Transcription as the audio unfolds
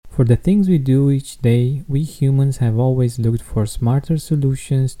For the things we do each day, we humans have always looked for smarter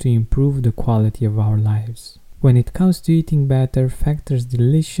solutions to improve the quality of our lives. When it comes to eating better, Factor's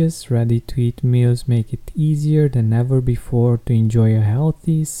delicious, ready-to-eat meals make it easier than ever before to enjoy a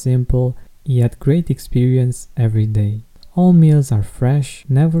healthy, simple, yet great experience every day. All meals are fresh,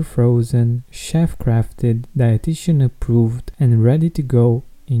 never frozen, chef-crafted, dietitian-approved, and ready to go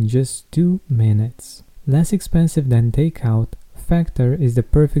in just 2 minutes. Less expensive than takeout, Factor is the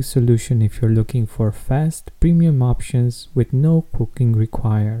perfect solution if you're looking for fast, premium options with no cooking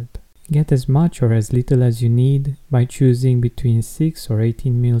required. Get as much or as little as you need by choosing between 6 or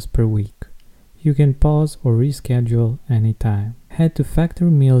 18 meals per week. You can pause or reschedule anytime. Head to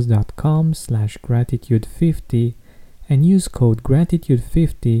factormeals.com/gratitude50 and use code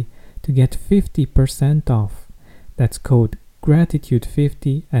gratitude50 to get 50% off. That's code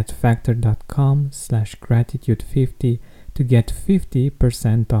gratitude50 at factor.com/gratitude50 to get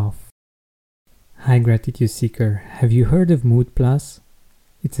 50% off. Hi Gratitude Seeker, have you heard of Mood Plus?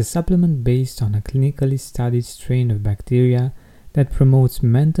 It's a supplement based on a clinically studied strain of bacteria that promotes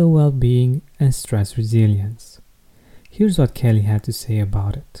mental well-being and stress resilience. Here's what Kelly had to say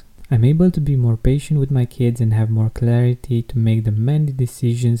about it. I'm able to be more patient with my kids and have more clarity to make the many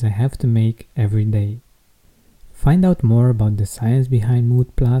decisions I have to make every day. Find out more about the science behind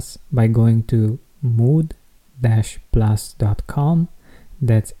Mood Plus by going to mood-plus.com.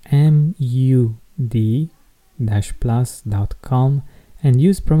 That's MUD-plus.com and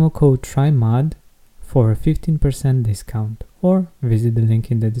use promo code TRYMOD for a 15% discount, or visit the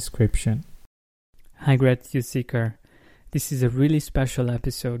link in the description. Hi Gratitude Seeker. This is a really special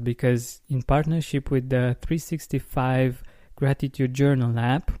episode because in partnership with the 365 Gratitude Journal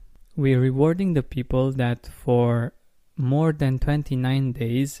app, we are rewarding the people that for more than 29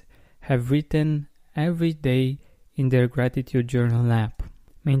 days have written every day in their Gratitude Journal app.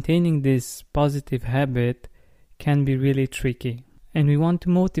 Maintaining this positive habit can be really tricky, and we want to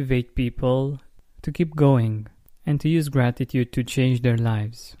motivate people to keep going and to use gratitude to change their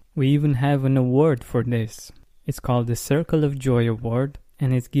lives. We even have an award for this. It's called the Circle of Joy Award,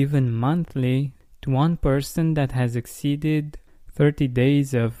 and it's given monthly to one person that has exceeded 30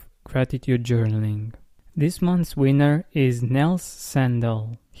 days of gratitude journaling. This month's winner is Nels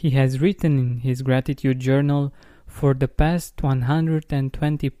Sanddal. He has written in his gratitude journal for the past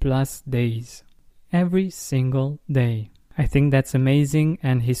 120 plus days, every single day. I think that's amazing,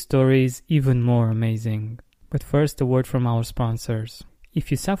 and his story is even more amazing. But first, a word from our sponsors. If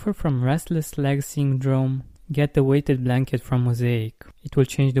you suffer from restless leg syndrome, get the weighted blanket from Mosaic. It will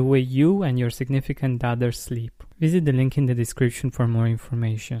change the way you and your significant other sleep. Visit the link in the description for more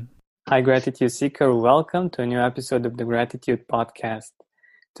information. Hi Gratitude Seeker, welcome to a new episode of the Gratitude Podcast.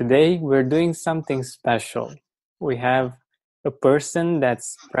 Today we're doing something special. We have a person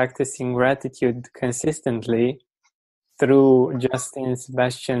that's practicing gratitude consistently through Justin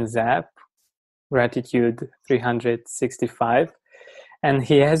Sebastian's app, Gratitude 365. And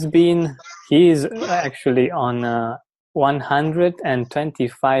he is actually on a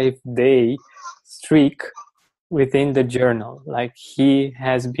 125-day streak within the journal. Like, he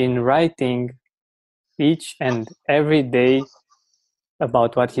has been writing each and every day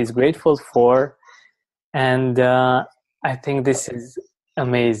about what he's grateful for. And I think this is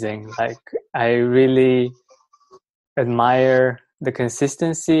amazing. Like, I really admire the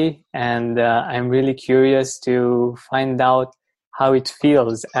consistency, and I'm really curious to find out how it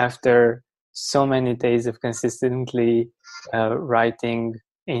feels after so many days of consistently writing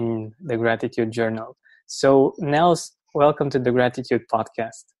in the gratitude journal. So Nels, welcome to the Gratitude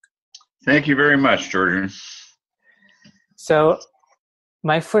Podcast. Thank you very much, Jordan. So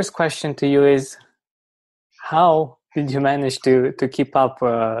my first question to you is, how did you manage to keep up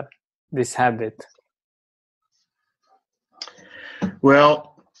this habit?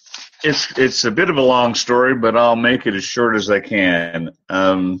 Well, it's a bit of a long story, but I'll make it as short as I can.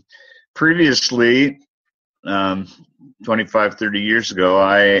 Previously, 25, 30 years ago,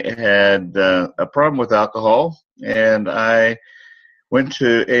 I had a problem with alcohol, and I went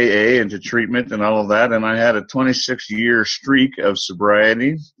to AA and to treatment and all of that, and I had a 26-year streak of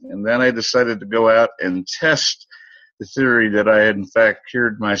sobriety, and then I decided to go out and test the theory that I had in fact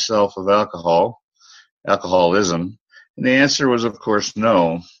cured myself of alcoholism, and the answer was, of course,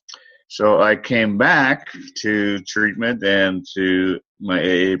 no. So I came back to treatment and to my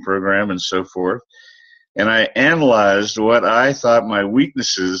AA program and so forth, and I analyzed what I thought my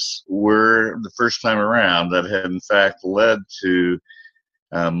weaknesses were the first time around that had in fact led to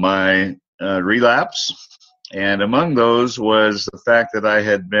my relapse. And among those was the fact that I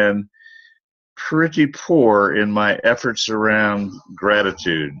had been pretty poor in my efforts around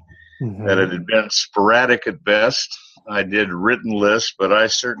gratitude. that it had been sporadic at best. I did written lists, but I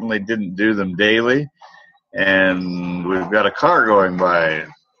certainly didn't do them daily. And we've got a car going by.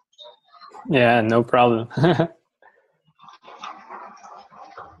 Yeah, no problem.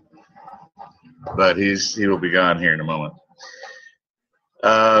 But he will be gone here in a moment.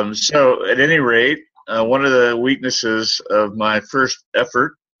 So at any rate, one of the weaknesses of my first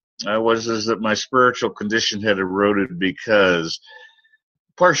effort was that my spiritual condition had eroded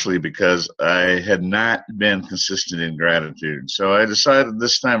partially because I had not been consistent in gratitude. So I decided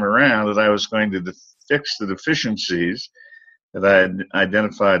this time around that I was going to fix the deficiencies that I had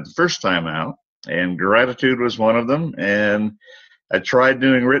identified the first time out, and gratitude was one of them. And I tried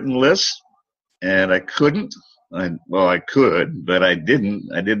doing written lists, and I couldn't. I could, but I didn't.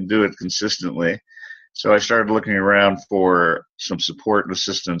 I didn't do it consistently. So I started looking around for some support and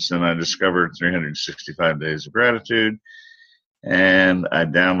assistance, and I discovered 365 Days of Gratitude, and I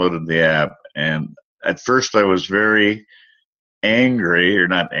downloaded the app. And at first I was very angry, or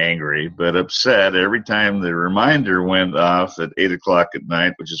not angry, but upset every time the reminder went off at 8 o'clock at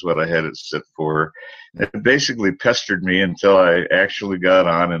night, which is what I had it set for. It basically pestered me until I actually got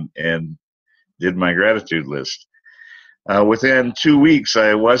on and did my gratitude list. Within 2 weeks,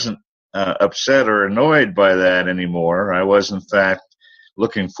 I wasn't upset or annoyed by that anymore. I was, in fact,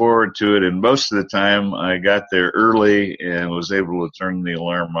 looking forward to it, and most of the time I got there early and was able to turn the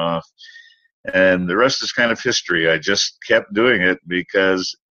alarm off. And the rest is kind of history. I just kept doing it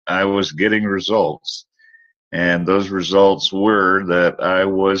because I was getting results. And those results were that I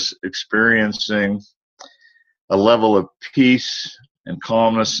was experiencing a level of peace and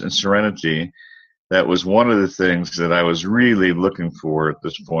calmness and serenity that was one of the things that I was really looking for at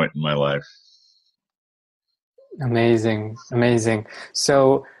this point in my life. Amazing.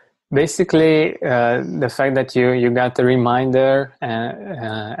 So basically, the fact that you got the reminder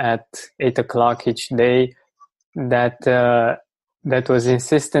at 8 o'clock each day, that was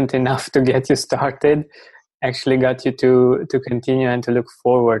insistent enough to get you started, actually got you to continue and to look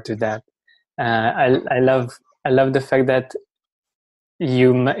forward to that. I love the fact that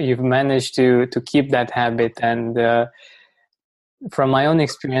you've managed to keep that habit. And from my own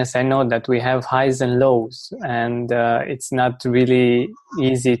experience, I know that we have highs and lows, and it's not really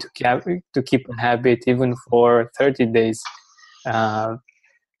easy to keep a habit even for 30 days.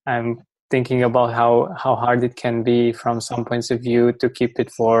 I'm thinking about how hard it can be from some points of view to keep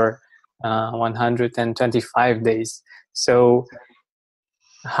it for 125 days. So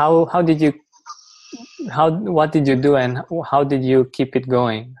what did you do, and how did you keep it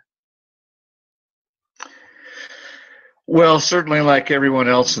going? Well, certainly like everyone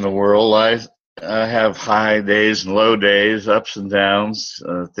else in the world, I have high days and low days, ups and downs,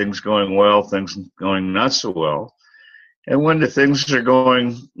 things going well, things going not so well. And when the things are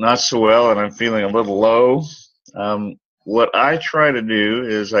going not so well and I'm feeling a little low, what I try to do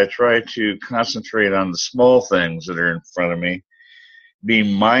is I try to concentrate on the small things that are in front of me, be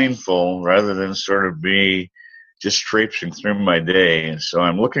mindful rather than sort of be just traipsing through my day. So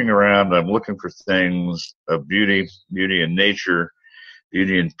I'm looking around, I'm looking for things of beauty in nature,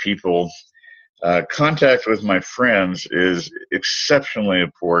 beauty in people. Contact with my friends is exceptionally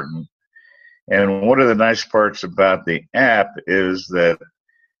important. And one of the nice parts about the app is that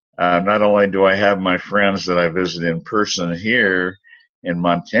not only do I have my friends that I visit in person here in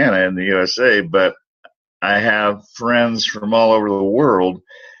Montana in the USA, but I have friends from all over the world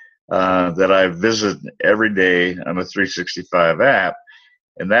that I visit every day on the 365 app.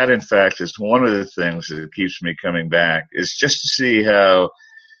 And that, in fact, is one of the things that keeps me coming back, is just to see how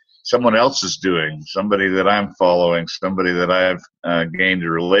someone else is doing, somebody that I'm following, somebody that I've gained a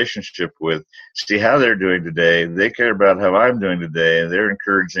relationship with, see how they're doing today. They care about how I'm doing today. They're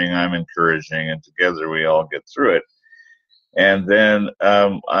encouraging, I'm encouraging, and together we all get through it. And then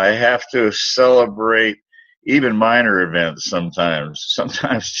I have to celebrate even minor events sometimes.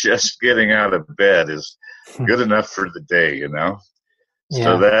 Sometimes just getting out of bed is good enough for the day, you know? Yeah.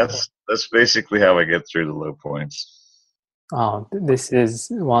 So that's basically how I get through the low points. Oh, this is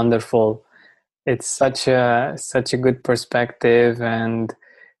wonderful. It's such a good perspective, and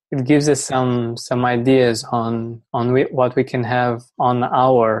it gives us some ideas on what we can have on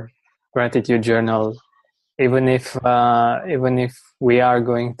our gratitude journal. Even if we are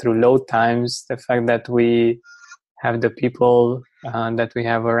going through low times, the fact that we have the people that we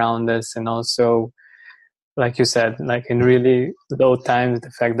have around us, and also, like you said, like in really low times,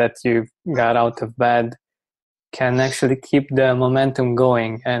 the fact that you got out of bed can actually keep the momentum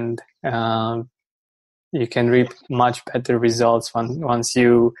going, and you can reap much better results once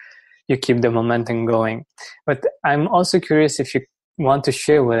you keep the momentum going. But I'm also curious if you want to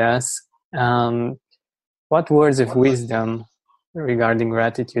share with us, what words of wisdom regarding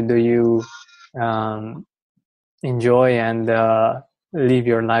gratitude do you enjoy and live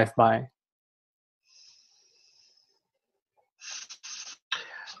your life by?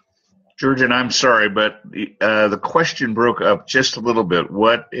 Georgian, I'm sorry, but the question broke up just a little bit.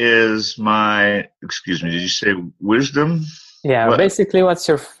 What is my, excuse me, did you say wisdom? Yeah, basically, what's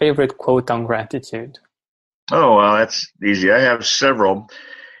your favorite quote on gratitude? Oh, well, that's easy. I have several.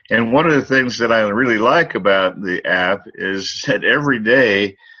 And one of the things that I really like about the app is that every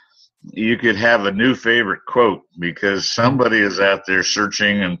day you could have a new favorite quote because somebody is out there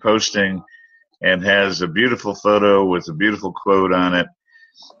searching and posting and has a beautiful photo with a beautiful quote on it.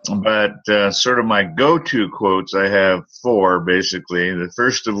 But sort of my go-to quotes, I have four basically. The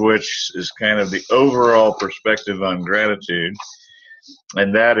first of which is kind of the overall perspective on gratitude,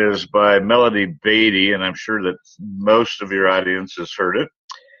 and that is by Melody Beattie, and I'm sure that most of your audience has heard it,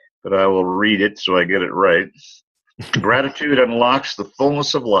 but I will read it so I get it right. Gratitude unlocks the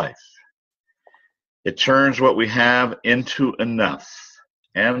fullness of life. It turns what we have into enough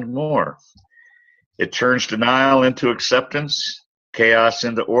and more. It turns denial into acceptance, chaos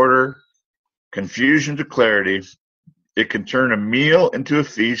into order, confusion to clarity. It can turn a meal into a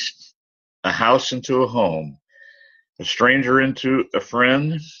feast, a house into a home, a stranger into a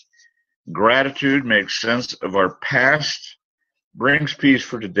friend. Gratitude makes sense of our past, brings peace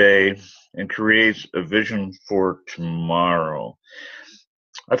for today, and creates a vision for tomorrow.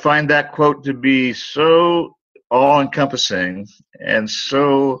 I find that quote to be so all-encompassing and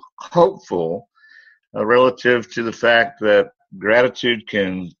so hopeful relative to the fact that gratitude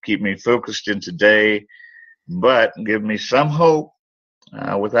can keep me focused in today, but give me some hope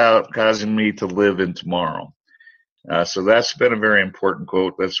without causing me to live in tomorrow. So that's been a very important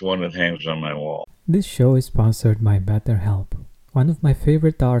quote. That's one that hangs on my wall. This show is sponsored by BetterHelp. One of my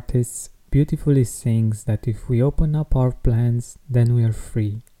favorite artists beautifully sings that if we open up our plans, then we are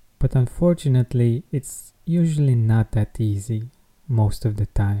free. But unfortunately, it's usually not that easy most of the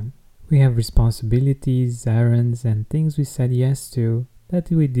time. We have responsibilities, errands, and things we said yes to that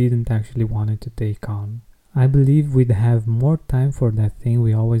we didn't actually want to take on. I believe we'd have more time for that thing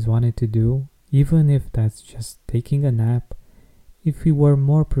we always wanted to do, even if that's just taking a nap, if we were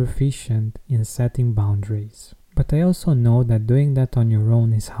more proficient in setting boundaries. But I also know that doing that on your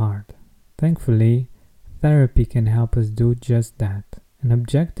own is hard. Thankfully, therapy can help us do just that. An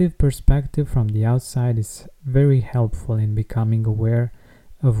objective perspective from the outside is very helpful in becoming aware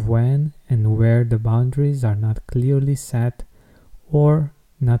of when and where the boundaries are not clearly set or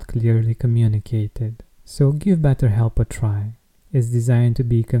not clearly communicated. So give BetterHelp a try. It's designed to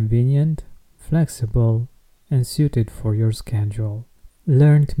be convenient, flexible, and suited for your schedule.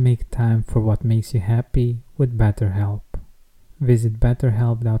 Learn to make time for what makes you happy with BetterHelp. Visit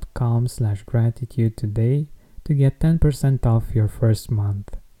betterhelp.com/gratitude today to get 10% off your first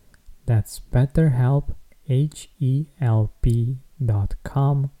month. That's BetterHelp,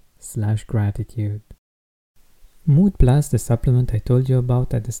 HELP.com/gratitude. Mood Plus, the supplement I told you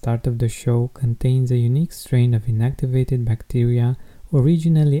about at the start of the show, contains a unique strain of inactivated bacteria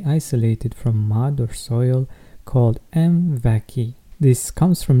originally isolated from mud or soil called M. vaccae. This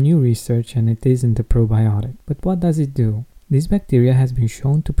comes from new research and it isn't a probiotic. But what does it do? This bacteria has been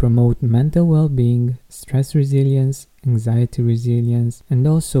shown to promote mental well-being, stress resilience, anxiety resilience, and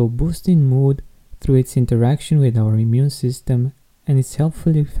also boosting mood through its interaction with our immune system and its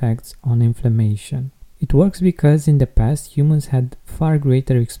helpful effects on inflammation. It works because in the past humans had far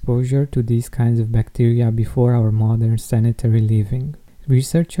greater exposure to these kinds of bacteria before our modern sanitary living.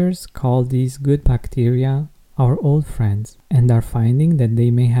 Researchers call these good bacteria our old friends and are finding that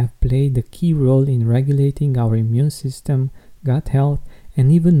they may have played a key role in regulating our immune system, gut health,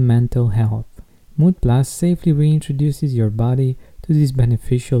 and even mental health. Mood Plus safely reintroduces your body to these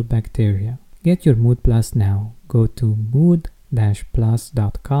beneficial bacteria. Get your Mood Plus now. Go to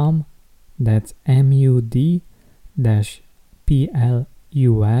mood-plus.com, that's MUD-PLUS.com,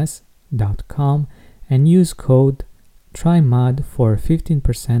 and use code TRYMUD for a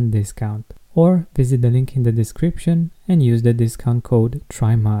 15% discount. Or visit the link in the description and use the discount code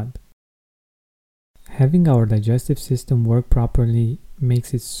TRYMUD. Having our digestive system work properly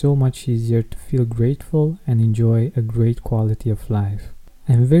makes it so much easier to feel grateful and enjoy a great quality of life.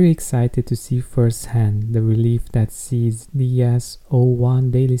 I'm very excited to see firsthand the relief that Seed's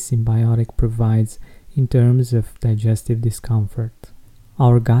DS-01 Daily Symbiotic provides in terms of digestive discomfort.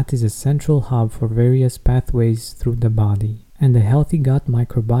 Our gut is a central hub for various pathways through the body, and a healthy gut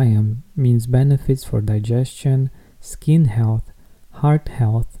microbiome means benefits for digestion, skin health, heart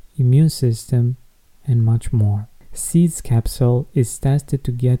health, immune system, and much more. Seeds capsule is tested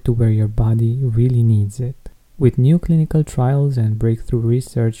to get to where your body really needs it. With new clinical trials and breakthrough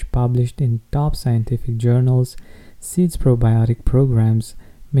research published in top scientific journals, Seeds probiotic programs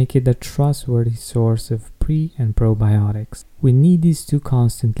make it a trustworthy source of pre and probiotics. We need these two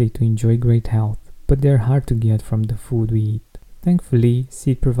constantly to enjoy great health, but they're hard to get from the food we eat. Thankfully,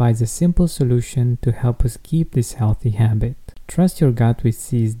 Seed provides a simple solution to help us keep this healthy habit. Trust your gut with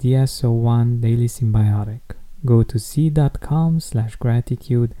Seed's DSO1 Daily Symbiotic. Go to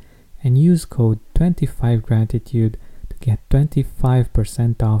seed.com/gratitude and use code 25gratitude to get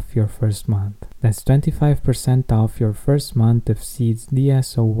 25% off your first month. That's 25% off your first month of Seed's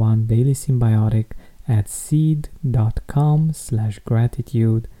DSO1 Daily Symbiotic at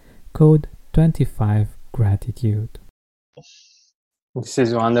seed.com/gratitude, code 25gratitude. This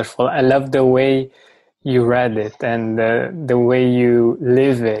is wonderful. I love the way you read it and the way you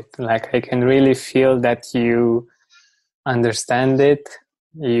live it. Like, I can really feel that you understand it,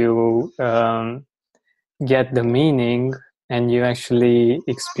 you get the meaning, and you actually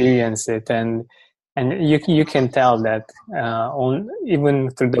experience it, and you can tell that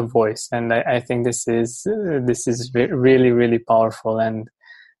even through the voice. And I think this is really, really powerful, and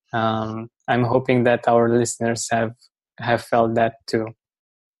I'm hoping that our listeners have felt that too.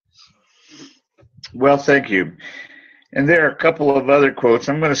 Well, thank you. And there are a couple of other quotes.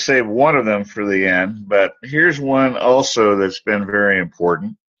 I'm going to save one of them for the end, but here's one also that's been very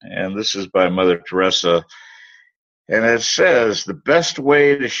important, and this is by Mother Teresa. And it says, "The best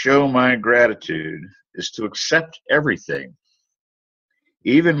way to show my gratitude is to accept everything,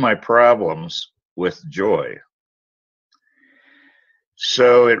 even my problems, with joy."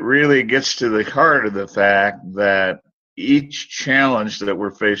 So it really gets to the heart of the fact that each challenge that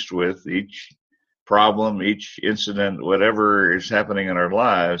we're faced with, each problem, each incident, whatever is happening in our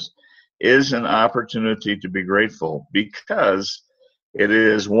lives, is an opportunity to be grateful, because it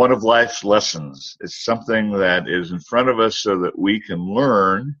is one of life's lessons. It's something that is in front of us so that we can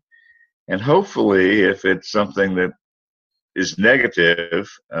learn. And hopefully, if it's something that is negative,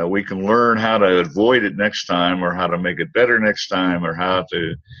 we can learn how to avoid it next time, or how to make it better next time, or how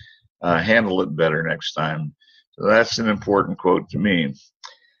to handle it better next time. So that's an important quote to me.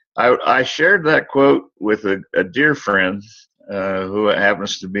 I shared that quote with a dear friend who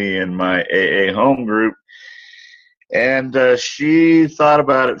happens to be in my AA home group. And she thought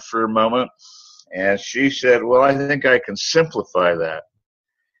about it for a moment, and she said, "Well, I think I can simplify that."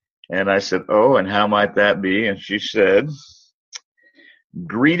 And I said, "Oh, and how might that be?" And she said,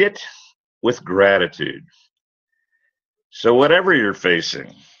 "Greet it with gratitude." So whatever you're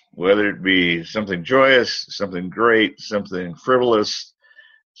facing, whether it be something joyous, something great, something frivolous,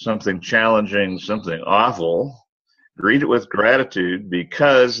 something challenging, something awful, greet it with gratitude,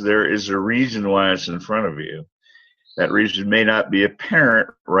 because there is a reason why it's in front of you. That reason may not be apparent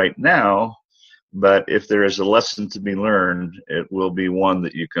right now, but if there is a lesson to be learned, it will be one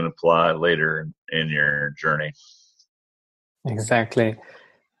that you can apply later in your journey. Exactly.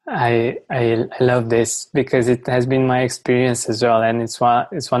 I love this, because it has been my experience as well, and it's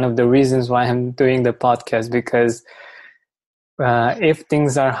one of the reasons why I'm doing the podcast, because if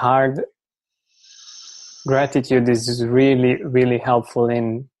things are hard, gratitude is really, really helpful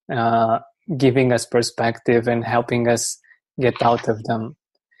in giving us perspective and helping us get out of them.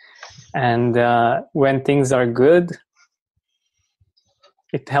 And when things are good,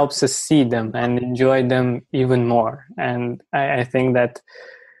 it helps us see them and enjoy them even more. And I think that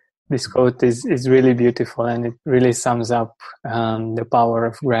this quote is really beautiful, and it really sums up the power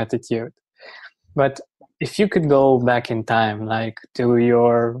of gratitude. But if you could go back in time, like to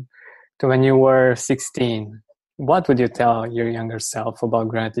when you were 16, what would you tell your younger self about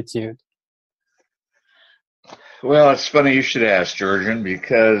gratitude? Well, it's funny you should ask, Georgian,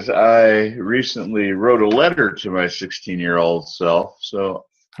 because I recently wrote a letter to my 16-year-old self. So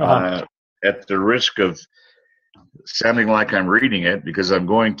at the risk of sounding like I'm reading it, because I'm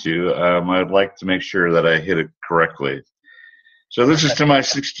going to, I'd like to make sure that I hit it correctly. So this is to my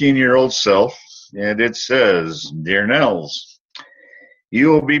 16-year-old self, and it says, "Dear Nels, you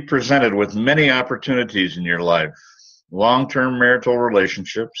will be presented with many opportunities in your life: long-term marital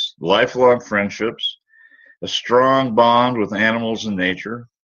relationships, lifelong friendships, a strong bond with animals and nature,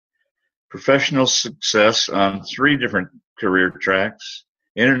 professional success on 3 different career tracks,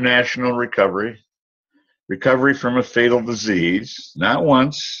 international recovery, recovery from a fatal disease, not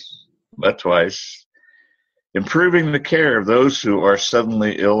once, but twice, improving the care of those who are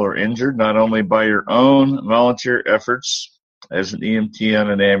suddenly ill or injured, not only by your own volunteer efforts as an EMT on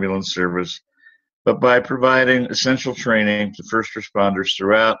an ambulance service, but by providing essential training to first responders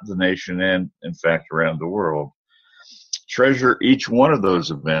throughout the nation and, in fact, around the world. Treasure each one of those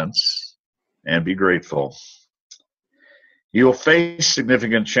events and be grateful. You will face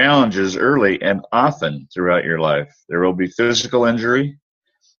significant challenges early and often throughout your life. There will be physical injury,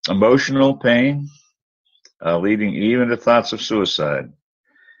 emotional pain, leading even to thoughts of suicide.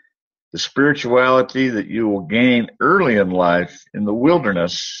 The spirituality that you will gain early in life in the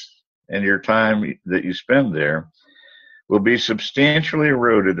wilderness and your time that you spend there will be substantially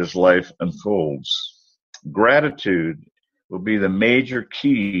eroded as life unfolds. Gratitude will be the major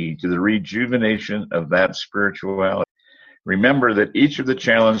key to the rejuvenation of that spirituality. Remember that each of the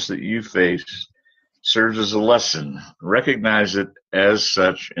challenges that you face serves as a lesson. Recognize it as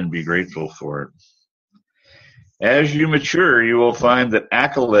such and be grateful for it. As you mature, you will find that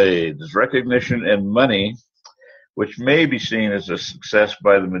accolades, recognition, and money, which may be seen as a success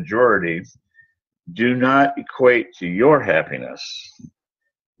by the majority, do not equate to your happiness.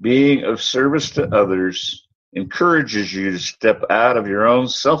 Being of service to others encourages you to step out of your own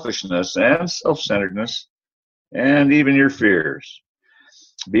selfishness and self-centeredness and even your fears.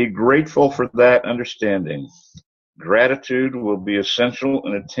 Be grateful for that understanding. Gratitude will be essential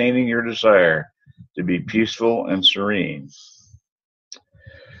in attaining your desire to be peaceful and serene.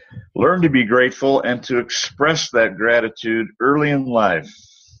 Learn to be grateful and to express that gratitude early in life.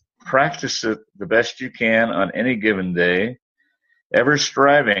 Practice it the best you can on any given day, ever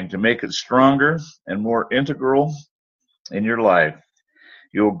striving to make it stronger and more integral in your life.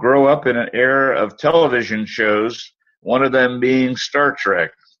 You'll grow up in an era of television shows, one of them being Star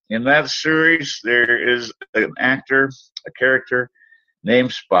Trek. In that series, there is an actor, a character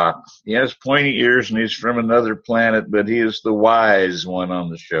named Spock. He has pointy ears and he's from another planet, but he is the wise one on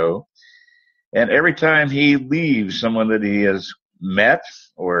the show. And every time he leaves someone that he has met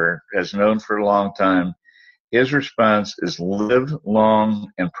or has known for a long time, his response is live long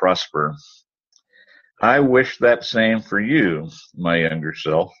and prosper. I wish that same for you, my younger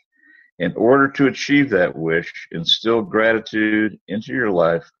self. In order to achieve that wish, instill gratitude into your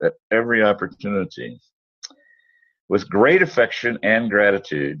life at every opportunity. With great affection and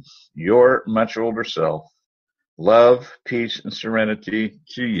gratitude, your much older self. Love, peace, and serenity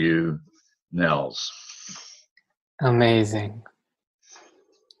to you, Nels. Amazing.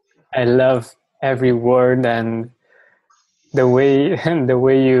 I love every word and the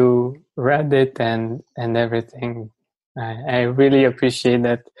way you read it and everything. I really appreciate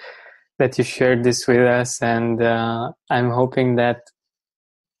that you shared this with us, and I'm hoping that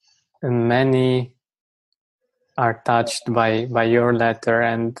many are touched by your letter,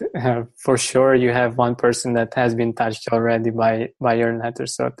 and for sure you have one person that has been touched already by your letter.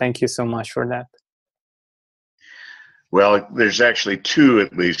 So thank you so much for that. Well, there's actually two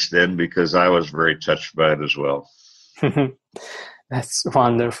at least then, because I was very touched by it as well. That's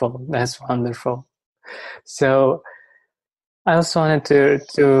wonderful. That's wonderful. So I also wanted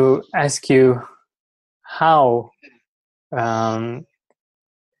to ask you, how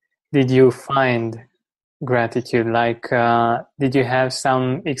did you find gratitude? Like, did you have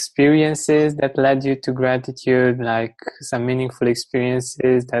some experiences that led you to gratitude, like some meaningful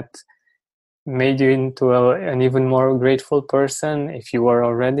experiences that made you into an even more grateful person if you were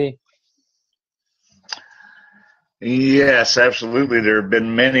already? Yes, absolutely. There have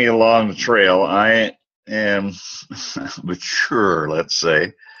been many along the trail. I am mature, let's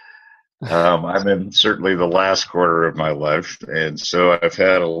say. I'm in certainly the last quarter of my life, and so I've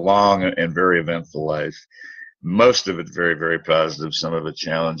had a long and very eventful life. Most of it very, very positive, some of it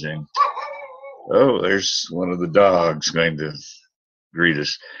challenging. Oh, there's one of the dogs going to greet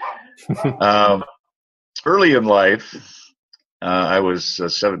us. Early in life, I was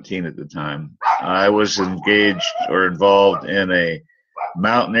 17 at the time. I was engaged or involved in a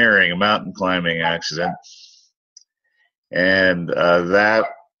mountain climbing accident. And that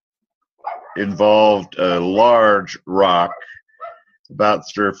involved a large rock, about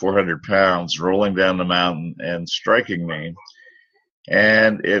 300 or 400 pounds, rolling down the mountain and striking me.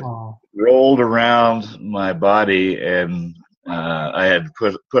 And it rolled around my body, and I had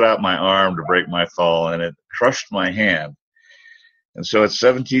to put out my arm to break my fall, and it crushed my hand. And so at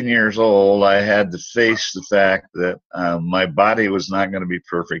 17 years old, I had to face the fact that my body was not going to be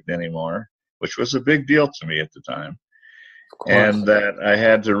perfect anymore, which was a big deal to me at the time. And that I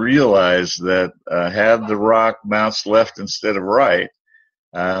had to realize that had the rock bounced left instead of right,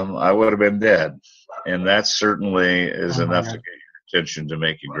 I would have been dead. And that certainly is enough to get your attention to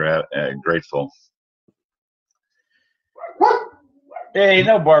make you grateful. Hey,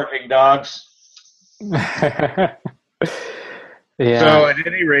 no barking, dogs. Yeah. So at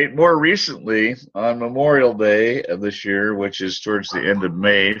any rate, more recently, on Memorial Day of this year, which is towards the end of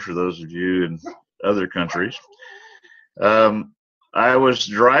May for those of you in other countries, I was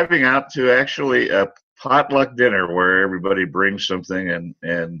driving out to actually a potluck dinner where everybody brings something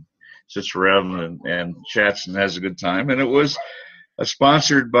and sits around and chats and has a good time. And it was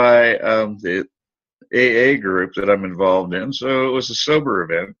sponsored by the AA group that I'm involved in. So it was a sober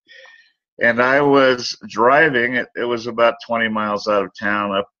event. And I was driving, it was about 20 miles out of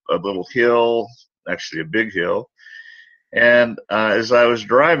town up a little hill, actually a big hill. And as I was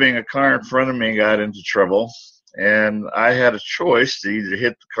driving, a car in front of me got into trouble. And I had a choice to either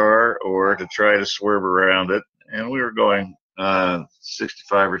hit the car or to try to swerve around it. And we were going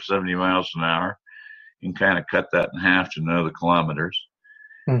 65 or 70 miles an hour. You can kind of cut that in half to know the kilometers.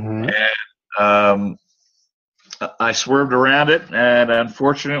 Mm-hmm. And I swerved around it, and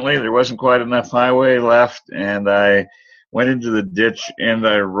unfortunately, there wasn't quite enough highway left, and I went into the ditch, and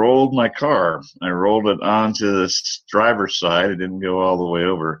I rolled my car. I rolled it onto the driver's side. It didn't go all the way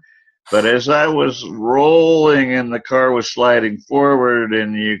over. But as I was rolling and the car was sliding forward,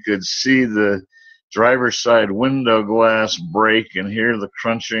 and you could see the driver's side window glass break and hear the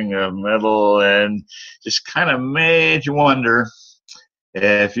crunching of metal, and just kind of made you wonder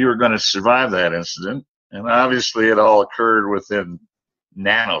if you were going to survive that incident. And obviously it all occurred within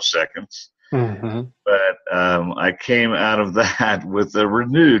nanoseconds. Mm-hmm. But I came out of that with a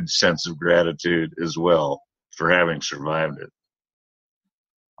renewed sense of gratitude as well for having survived it.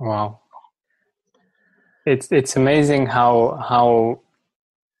 Wow. It's amazing how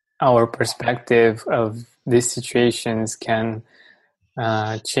our perspective of these situations can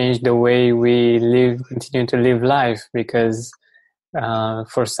change the way we continue to live life, because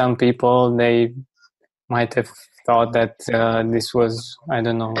for some people, they might have thought that this was, I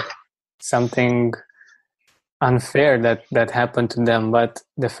don't know, something unfair that happened to them. But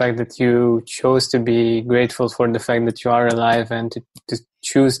the fact that you chose to be grateful for the fact that you are alive and to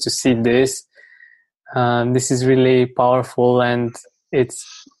choose to see this, this is really powerful, and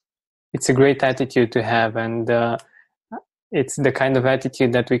it's a great attitude to have. And it's the kind of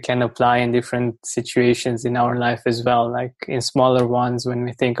attitude that we can apply in different situations in our life as well, like in smaller ones. When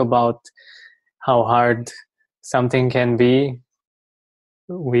we think about how hard something can be,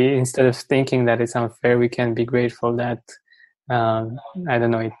 we, instead of thinking that it's unfair, we can be grateful that I don't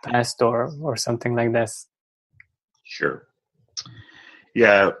know, it passed or something like this. Sure.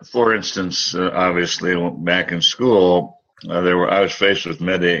 Yeah. For instance, obviously back in school, I was faced with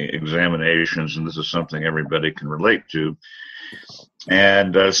examinations, and this is something everybody can relate to.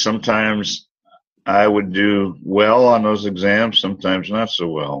 And sometimes I would do well on those exams, sometimes not so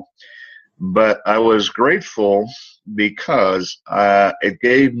well. But I was grateful because it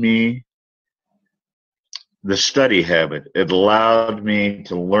gave me the study habit. It allowed me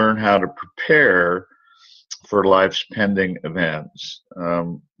to learn how to prepare for life's pending events,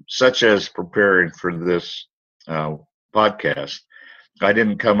 such as preparing for this podcast. I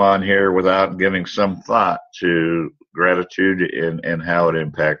didn't come on here without giving some thought to gratitude and how it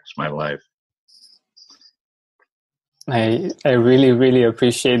impacts my life. I really, really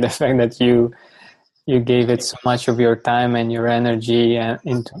appreciate the fact that you gave it so much of your time and your energy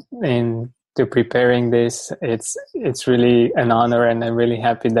into preparing this. It's really an honor, and I'm really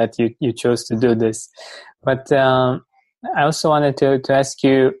happy that you chose to do this. But I also wanted to ask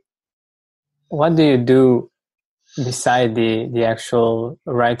you, what do you do beside the actual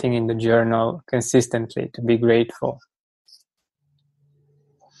writing in the journal consistently to be grateful?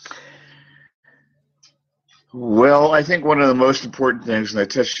 Well, I think one of the most important things, and I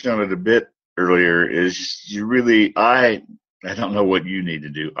touched on it a bit earlier, is I don't know what you need to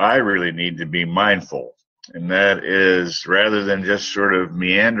do. I really need to be mindful. And that is, rather than just sort of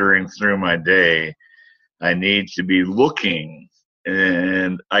meandering through my day, I need to be looking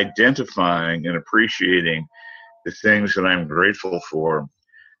and identifying and appreciating the things that I'm grateful for.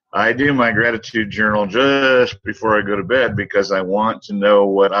 I do my gratitude journal just before I go to bed because I want to know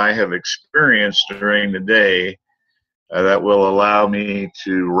what I have experienced during the day that will allow me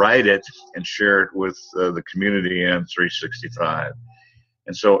to write it and share it with the community on 365.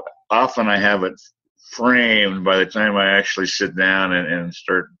 And so often I have it framed by the time I actually sit down and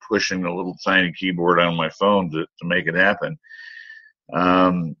start pushing the little tiny keyboard on my phone to make it happen.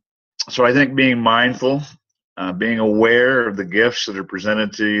 So I think being mindful, being aware of the gifts that are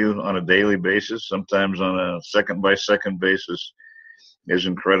presented to you on a daily basis, sometimes on a second-by-second basis, is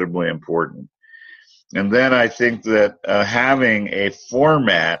incredibly important. And then I think that having a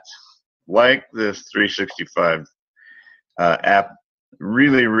format like this 365 app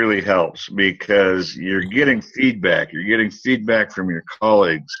really, really helps, because you're getting feedback. You're getting feedback from your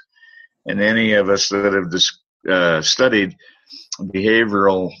colleagues. And any of us that have studied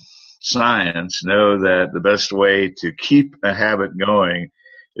behavioral science know that the best way to keep a habit going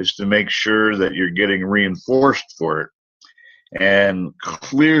is to make sure that you're getting reinforced for it. And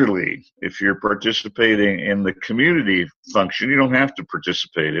clearly, if you're participating in the community function, you don't have to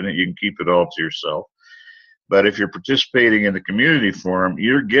participate in it. You can keep it all to yourself. But if you're participating in the community forum,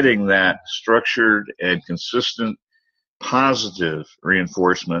 you're getting that structured and consistent positive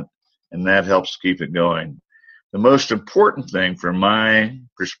reinforcement, and that helps keep it going. The most important thing from my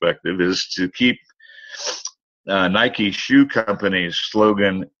perspective is to keep Nike Shoe Company's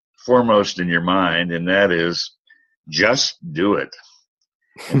slogan foremost in your mind, and that is just do it.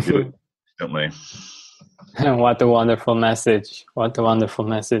 And do it instantly. What a wonderful message. What a wonderful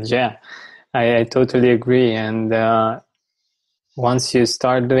message. Yeah, I totally agree. And once you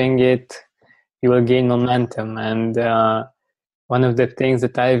start doing it, you will gain momentum. And one of the things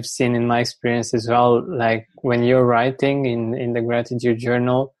that I've seen in my experience as well, like when you're writing in the gratitude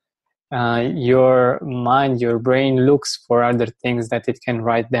journal, your mind, your brain looks for other things that it can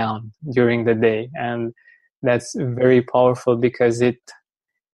write down during the day. And that's very powerful because it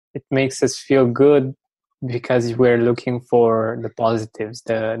makes us feel good because we're looking for the positives,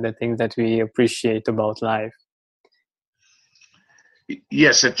 the things that we appreciate about life.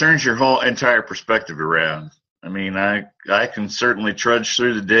 Yes, it turns your whole entire perspective around. I mean, I can certainly trudge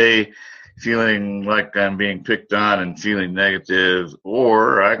through the day feeling like I'm being picked on and feeling negative,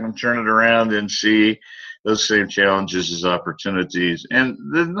 or I can turn it around and see those same challenges as opportunities. And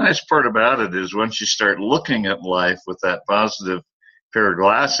the nice part about it is once you start looking at life with that positive pair of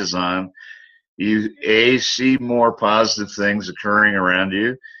glasses on, you A, see more positive things occurring around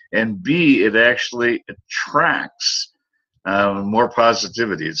you, and B, it actually attracts more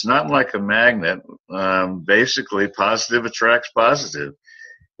positivity. It's not like a magnet. Basically, positive attracts positive.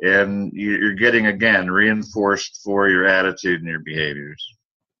 And you're getting, again, reinforced for your attitude and your behaviors.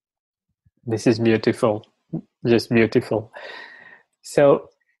 This is beautiful. Just beautiful. So,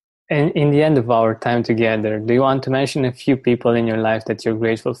 in the end of our time together, do you want to mention a few people in your life that you're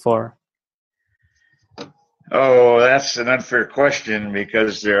grateful for? Oh, that's an unfair question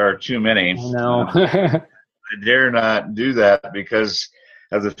because there are too many. No. I dare not do that because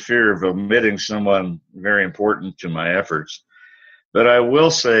of the fear of omitting someone very important to my efforts. But I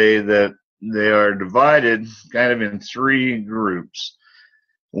will say that they are divided kind of in three groups.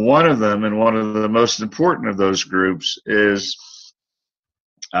 One of them, and one of the most important of those groups, is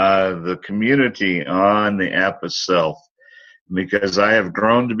the community on the app itself. Because I have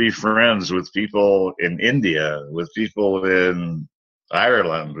grown to be friends with people in India, with people in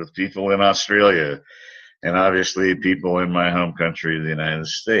Ireland, with people in Australia, and obviously people in my home country, the United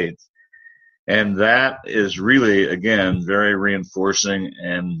States. And that is really, again, very reinforcing,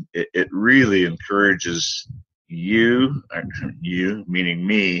 and it really encourages you meaning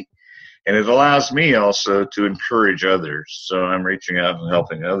me, and it allows me also to encourage others. So I'm reaching out and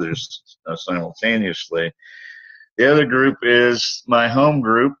helping others simultaneously. The other group is my home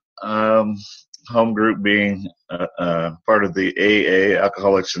group, home group being part of the AA,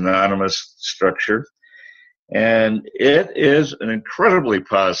 Alcoholics Anonymous structure. And it is an incredibly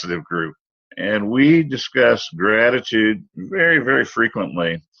positive group. And we discuss gratitude very, very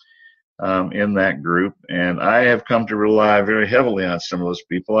frequently in that group. And I have come to rely very heavily on some of those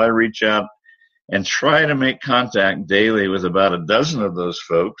people. I reach out and try to make contact daily with about a dozen of those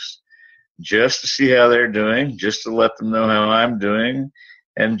folks just to see how they're doing, just to let them know how I'm doing,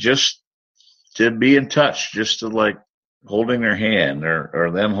 and just to be in touch, just to like holding their hand or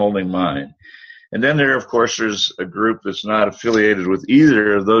them holding mine. And then there, of course, there's a group that's not affiliated with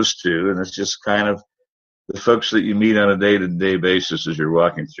either of those two, and it's just kind of the folks that you meet on a day-to-day basis as you're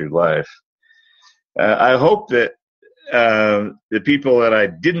walking through life. I hope that the people that I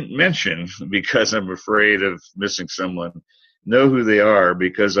didn't mention, because I'm afraid of missing someone, know who they are,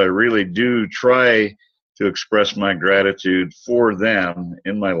 because I really do try to express my gratitude for them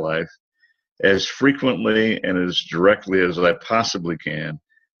in my life as frequently and as directly as I possibly can,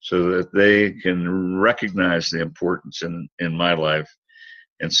 so that they can recognize the importance in my life.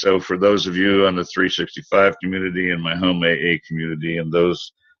 And so for those of you on the 365 community and my home AA community, and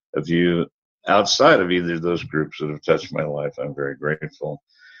those of you outside of either of those groups that have touched my life, I'm very grateful.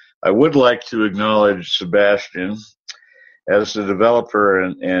 I would like to acknowledge Sebastian as the developer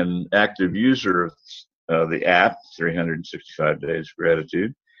and active user of the app, 365 Days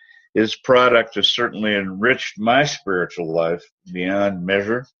Gratitude. His product has certainly enriched my spiritual life beyond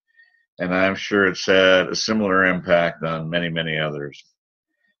measure, and I'm sure it's had a similar impact on many, many others.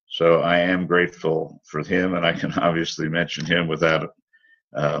 So I am grateful for him, and I can obviously mention him without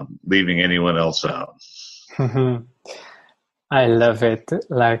leaving anyone else out. I love it.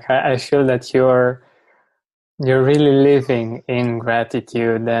 Like I feel that you're really living in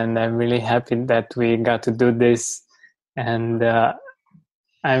gratitude, and I'm really happy that we got to do this. And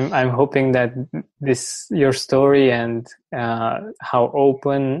I'm hoping that this your story and how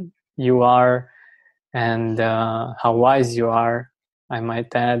open you are and how wise you are, I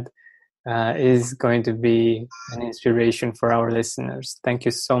might add, is going to be an inspiration for our listeners. Thank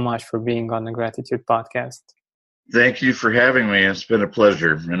you so much for being on the Gratitude Podcast. Thank you for having me. It's been a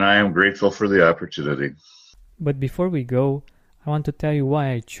pleasure, and I am grateful for the opportunity. But before we go, I want to tell you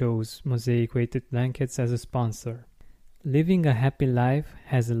why I chose Mosaic Weighted Blankets as a sponsor. Living a happy life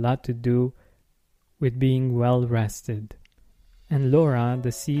has a lot to do with being well rested. And Laura, the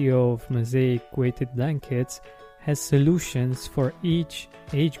CEO of Mosaic Weighted Blankets, has solutions for each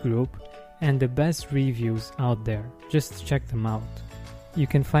age group and the best reviews out there. Just check them out. You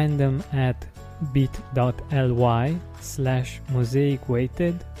can find them at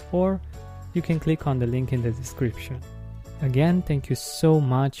bit.ly/mosaicweighted, or you can click on the link in the description. Again, thank you so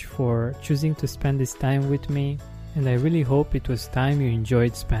much for choosing to spend this time with me, and I really hope it was time you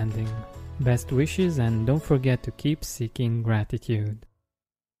enjoyed spending. Best wishes, and don't forget to keep seeking gratitude.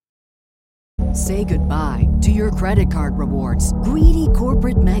 Say goodbye to your credit card rewards. Greedy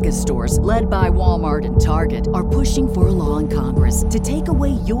corporate mega stores, led by Walmart and Target, are pushing for a law in Congress to take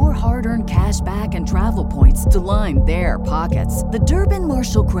away your hard-earned cash back and travel points to line their pockets. The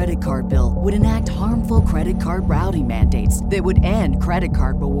Durbin-Marshall credit card bill would enact harmful credit card routing mandates that would end credit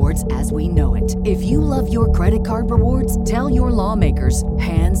card rewards as we know it. If you love your credit card rewards, tell your lawmakers,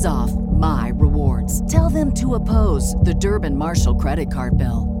 hands off my rewards. Tell them to oppose the Durbin-Marshall credit card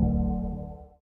bill.